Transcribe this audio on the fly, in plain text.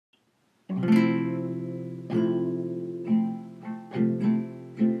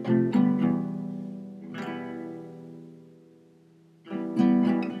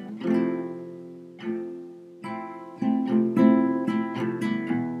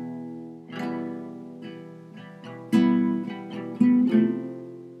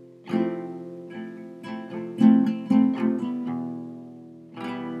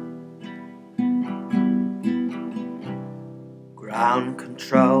Ground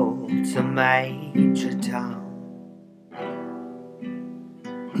control to Major Tom.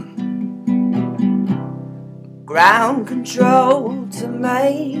 Ground control to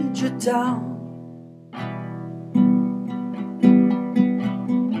Major Tom.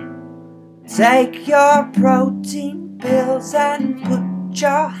 Take your protein pills and put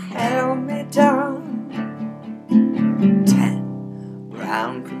your helmet on. 10.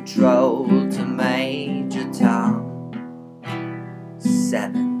 Ground control to Major Tom.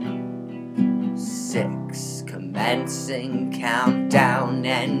 7, 6, commencing countdown,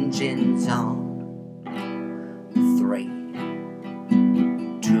 engines on. 3,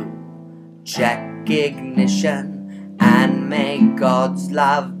 2, check ignition, and may God's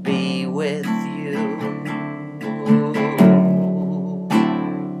love be with you.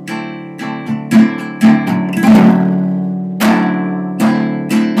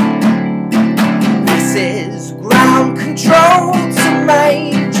 This is ground control to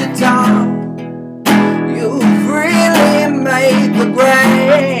Major Tom. You've really made the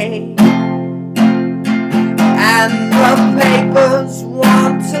grade, and the papers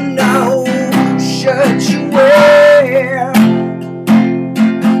want to know whose shirt you wear.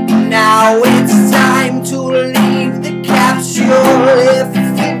 Now it's time to leave the capsule if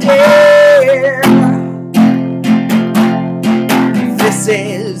you dare. This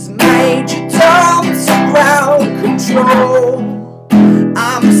is Major Tom's ground control.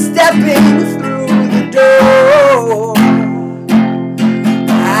 I'm stepping through the door,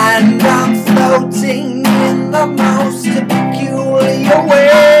 and I'm floating in the most peculiar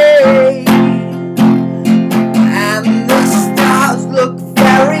way, and the stars look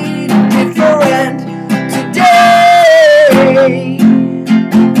very different today.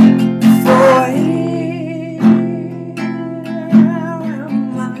 For here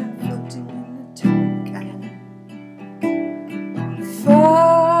am I floating in a tin can,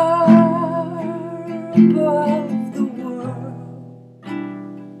 far above the world.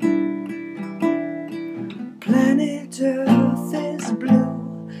 Planet Earth is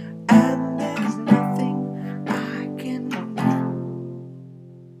blue, and there's nothing I can do.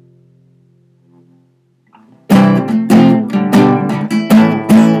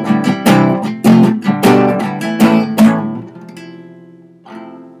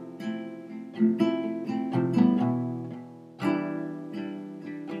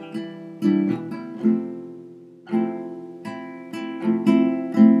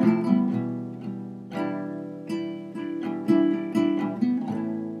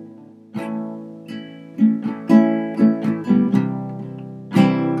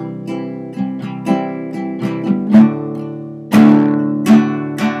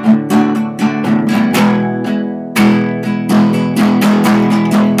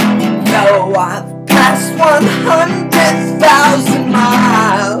 I've passed 100,000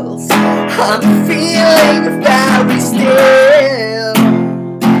 miles. I'm feeling very still,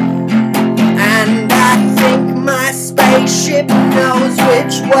 and I think my spaceship knows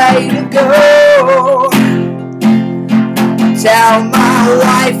which way to go. Tell my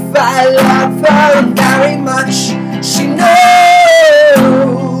wife I love her very much, she knows.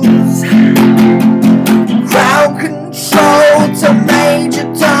 Ground control to Major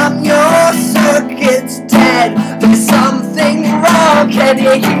Tom, your circuit's dead. There's something wrong. Can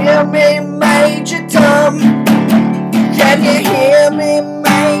you hear me, Major Tom? Can you hear me,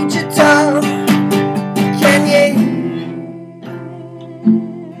 Major Tom? Can you hear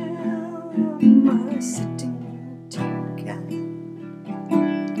me sitting in a tin can,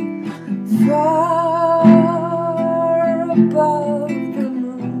 far above